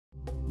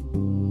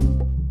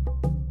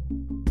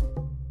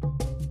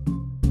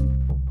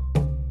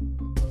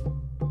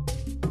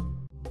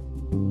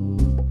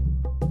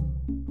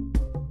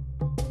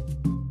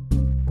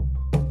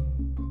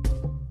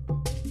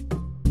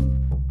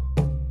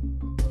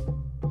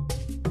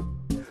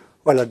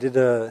Well, I did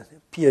a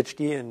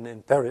PhD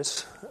in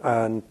Paris,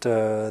 and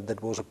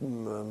that was,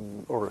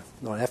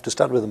 I have to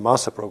start with a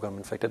master program.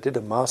 In fact, I did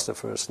a master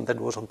first, and that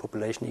was on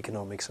population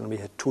economics, and we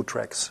had two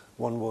tracks.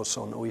 One was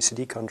on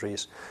OECD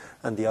countries,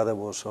 and the other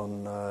was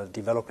on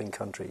developing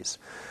countries.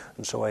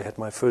 And so I had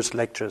my first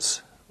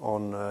lectures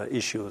on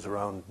issues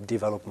around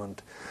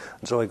development,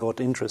 and so I got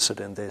interested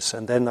in this.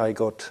 And then I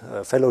got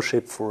a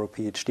fellowship for a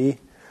PhD,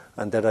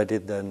 and that I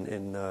did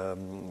then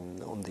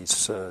on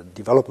these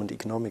development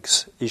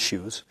economics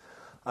issues.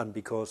 And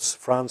because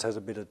France has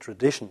a bit of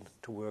tradition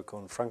to work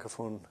on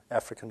Francophone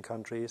African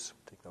countries,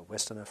 particularly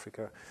Western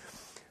Africa,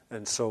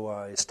 and so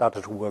I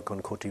started to work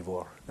on Côte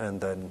d'Ivoire. And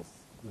then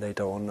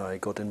later on I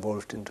got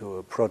involved into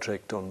a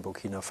project on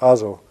Burkina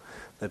Faso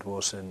that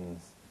was in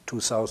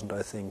 2000,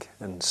 I think,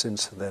 and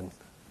since then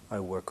I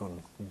work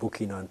on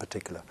Burkina in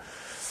particular.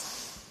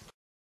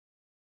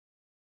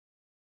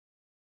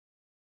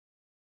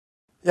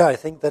 Yeah, I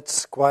think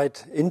that's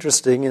quite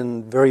interesting,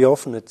 and very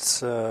often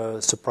it's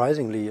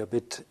surprisingly a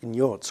bit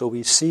ignored. So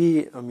we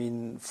see,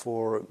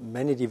 for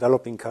many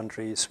developing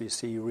countries, we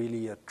see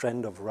really a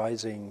trend of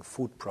rising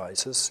food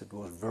prices. It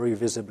was very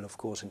visible, of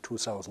course, in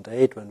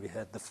 2008 when we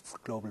had the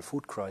global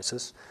food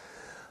crisis.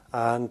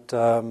 And,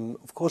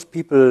 of course,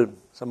 people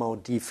somehow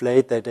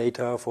deflate their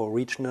data for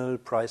regional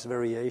price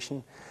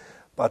variation,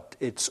 but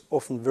it's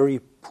often very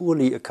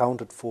poorly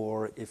accounted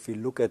for if you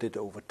look at it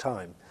over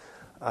time.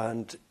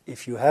 And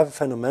if you have a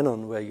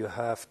phenomenon where you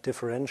have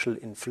differential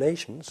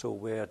inflation, so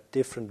where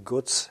different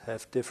goods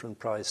have different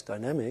price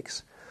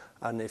dynamics,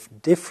 and if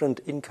different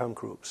income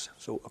groups,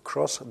 so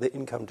across the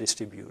income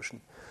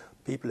distribution,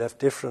 people have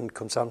different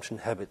consumption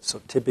habits.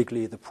 So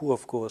typically the poor,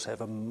 of course,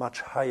 have a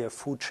much higher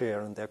food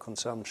share in their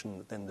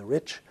consumption than the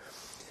rich,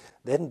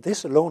 then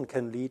this alone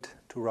can lead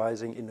to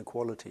rising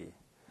inequality.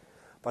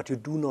 But you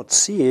do not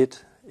see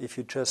it if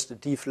you just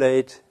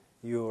deflate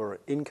your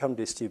income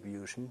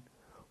distribution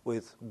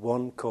with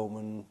one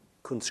common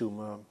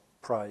consumer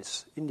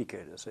price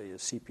indicator, say a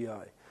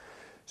CPI.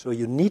 So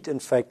you need, in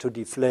fact, to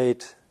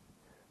deflate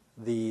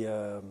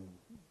the,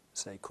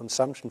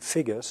 consumption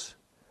figures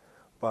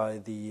by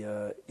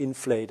the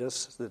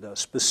inflators that are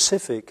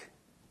specific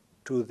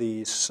to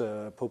these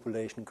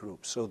population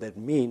groups. So that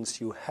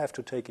means you have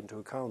to take into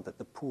account that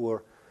the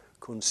poor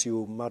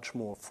consume much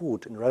more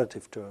food in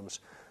relative terms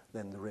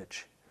than the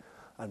rich.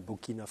 And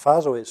Burkina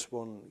Faso is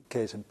one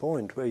case in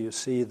point where you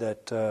see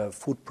that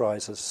food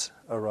prices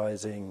are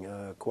rising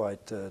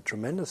quite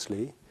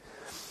tremendously,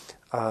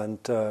 and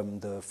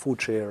the food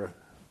share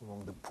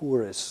among the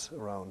poor is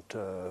around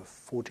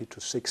 40 to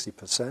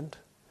 60%,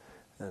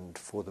 and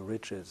for the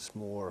rich it's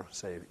more,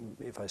 say,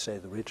 if I say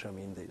the rich, I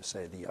mean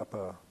the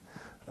upper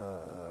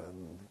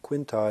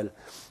quintile,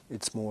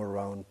 it's more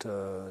around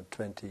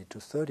 20 to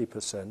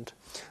 30%.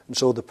 And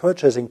so the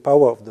purchasing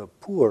power of the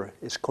poor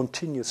is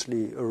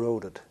continuously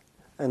eroded,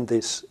 and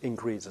this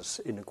increases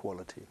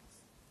inequality.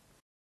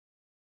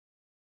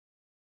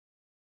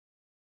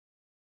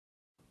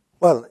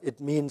 Well, it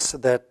means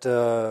that,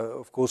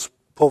 of course,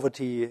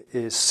 poverty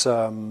is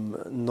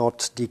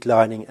not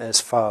declining as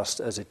fast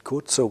as it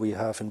could. So we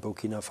have in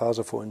Burkina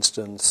Faso, for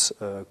instance,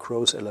 a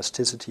gross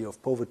elasticity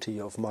of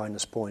poverty of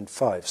minus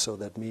 0.5. So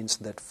that means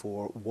that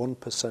for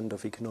 1%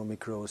 of economic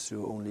growth,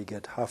 you only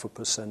get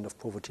 0.5% of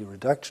poverty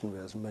reduction,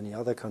 whereas in many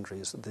other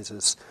countries, this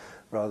is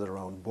rather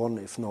around 1,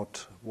 if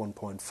not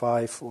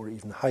 1.5 or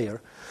even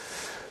higher.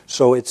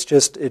 So it's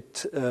just,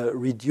 it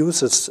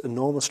reduces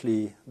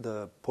enormously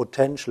the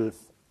potential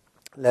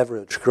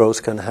leverage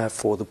growth can have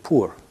for the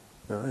poor.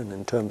 And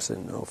in terms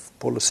of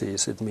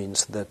policies, it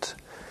means that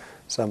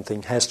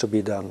something has to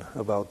be done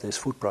about this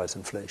food price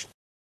inflation.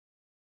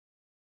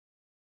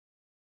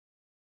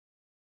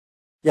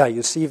 Yeah,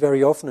 you see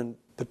very often, in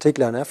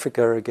particular in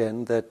Africa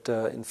again, that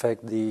in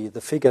fact the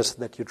figures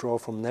that you draw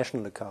from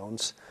national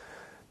accounts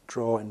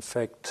draw in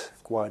fact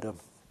quite a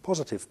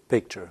positive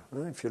picture.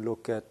 If you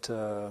look at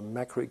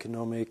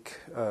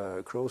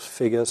macroeconomic growth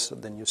figures,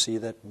 then you see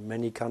that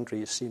many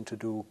countries seem to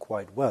do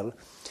quite well.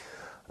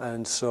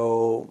 And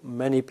so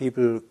many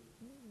people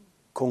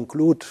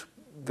conclude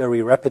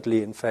very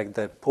rapidly, in fact,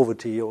 that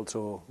poverty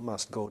also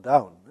must go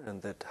down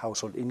and that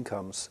household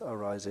incomes are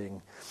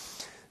rising,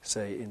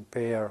 say, in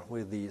pair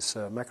with these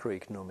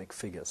macroeconomic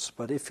figures.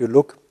 But if you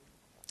look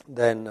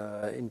then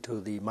into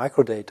the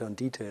microdata in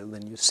detail,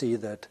 then you see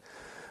that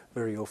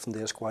very often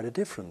there's quite a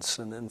difference.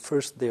 And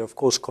first, there are, of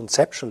course,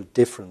 conceptual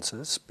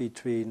differences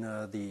between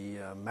the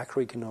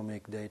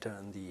macroeconomic data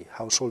and the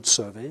household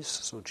surveys.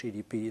 So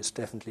GDP is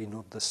definitely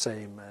not the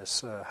same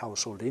as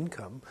household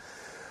income.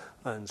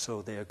 And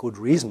so there are good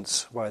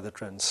reasons why the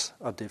trends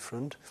are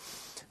different.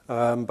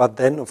 But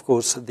then, of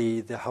course,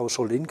 the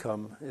household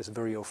income is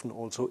very often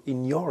also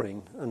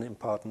ignoring an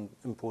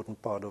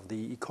important part of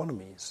the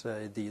economy.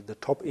 So the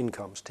top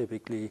incomes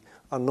typically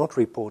are not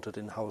reported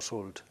in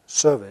household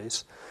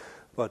surveys,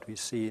 but we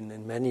see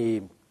in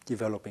many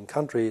developing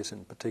countries,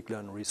 in particular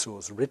in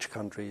resource-rich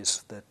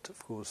countries, that, of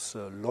course,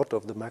 a lot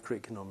of the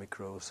macroeconomic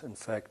growth, in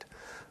fact,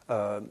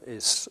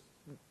 is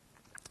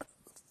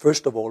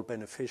first of all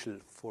beneficial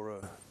for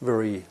a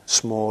very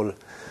small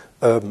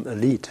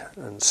elite.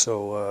 And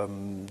so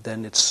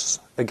then it's,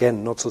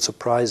 again, not so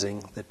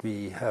surprising that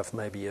we have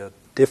maybe a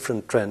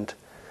different trend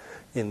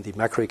in the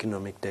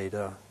macroeconomic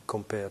data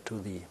compared to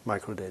the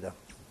micro data.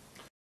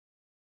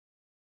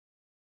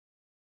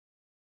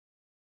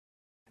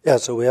 Yeah,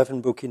 so we have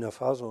in Burkina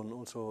Faso and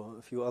also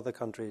a few other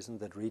countries in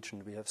that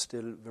region, we have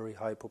still very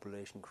high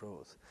population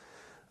growth.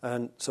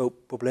 And so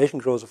population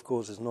growth, of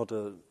course, is not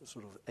a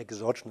sort of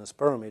exogenous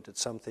parameter.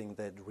 It's something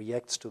that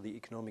reacts to the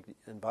economic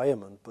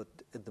environment, but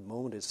at the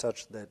moment it's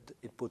such that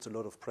it puts a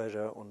lot of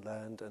pressure on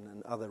land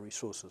and other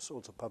resources,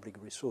 also public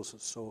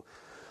resources. So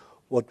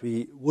what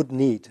we would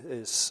need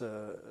is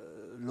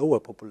lower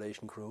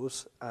population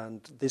growth,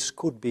 and this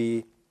could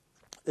be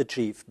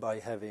achieved by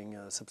having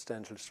a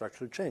substantial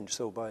structural change.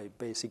 So by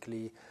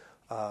basically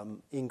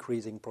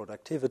increasing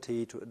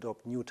productivity to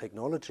adopt new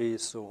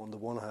technologies. So on the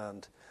one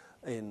hand,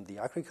 in the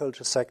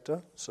agriculture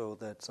sector, so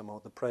that somehow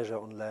the pressure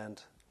on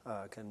land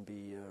can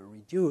be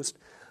reduced,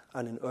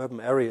 and in urban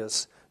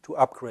areas to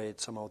upgrade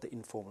somehow the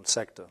informal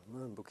sector.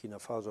 In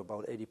Burkina Faso,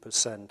 about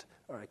 80%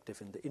 are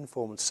active in the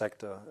informal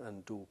sector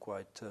and do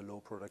quite low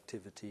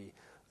productivity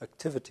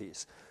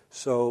activities.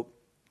 So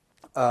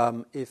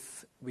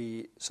if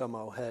we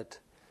somehow had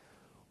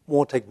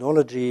more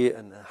technology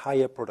and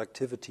higher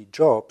productivity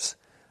jobs,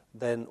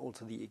 then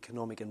also the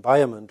economic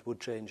environment would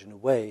change in a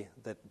way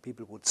that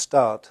people would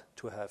start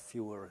to have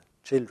fewer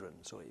children.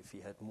 So if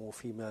you had more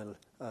female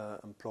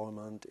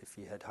employment, if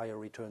you had higher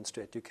returns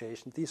to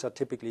education, these are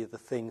typically the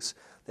things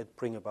that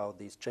bring about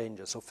these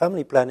changes. So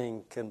family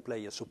planning can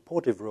play a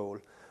supportive role,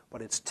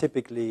 but it's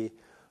typically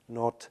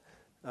not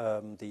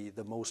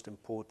the most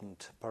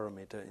important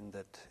parameter in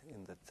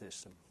that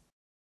system.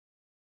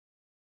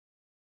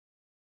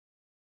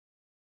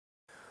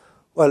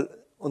 Well,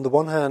 on the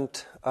one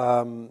hand,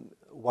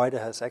 WIDER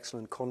has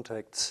excellent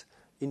contacts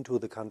into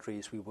the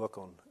countries we work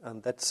on,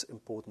 and that's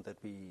important that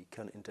we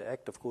can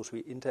interact. Of course, we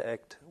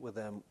interact with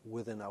them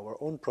within our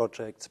own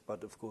projects,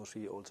 but of course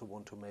we also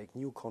want to make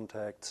new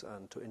contacts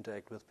and to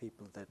interact with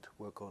people that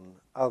work on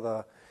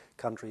other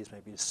countries,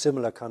 maybe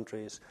similar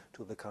countries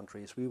to the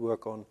countries we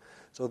work on.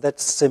 So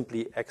that's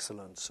simply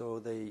excellent. So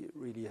they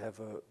really have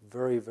a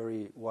very,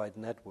 very wide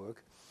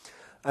network.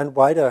 And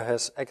WIDER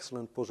has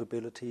excellent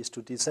possibilities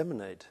to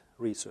disseminate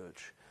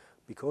research.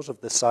 Because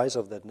of the size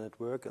of that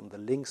network and the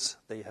links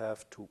they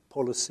have to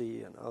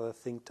policy and other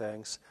think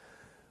tanks,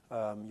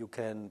 you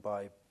can,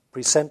 by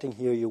presenting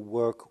here your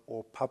work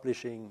or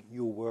publishing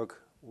your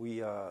work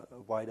via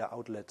WIDER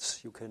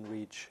outlets, you can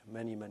reach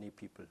many, many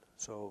people.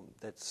 So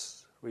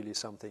that's really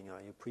something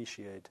I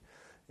appreciate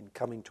in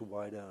coming to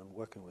WIDER and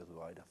working with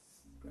WIDER.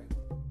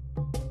 Great.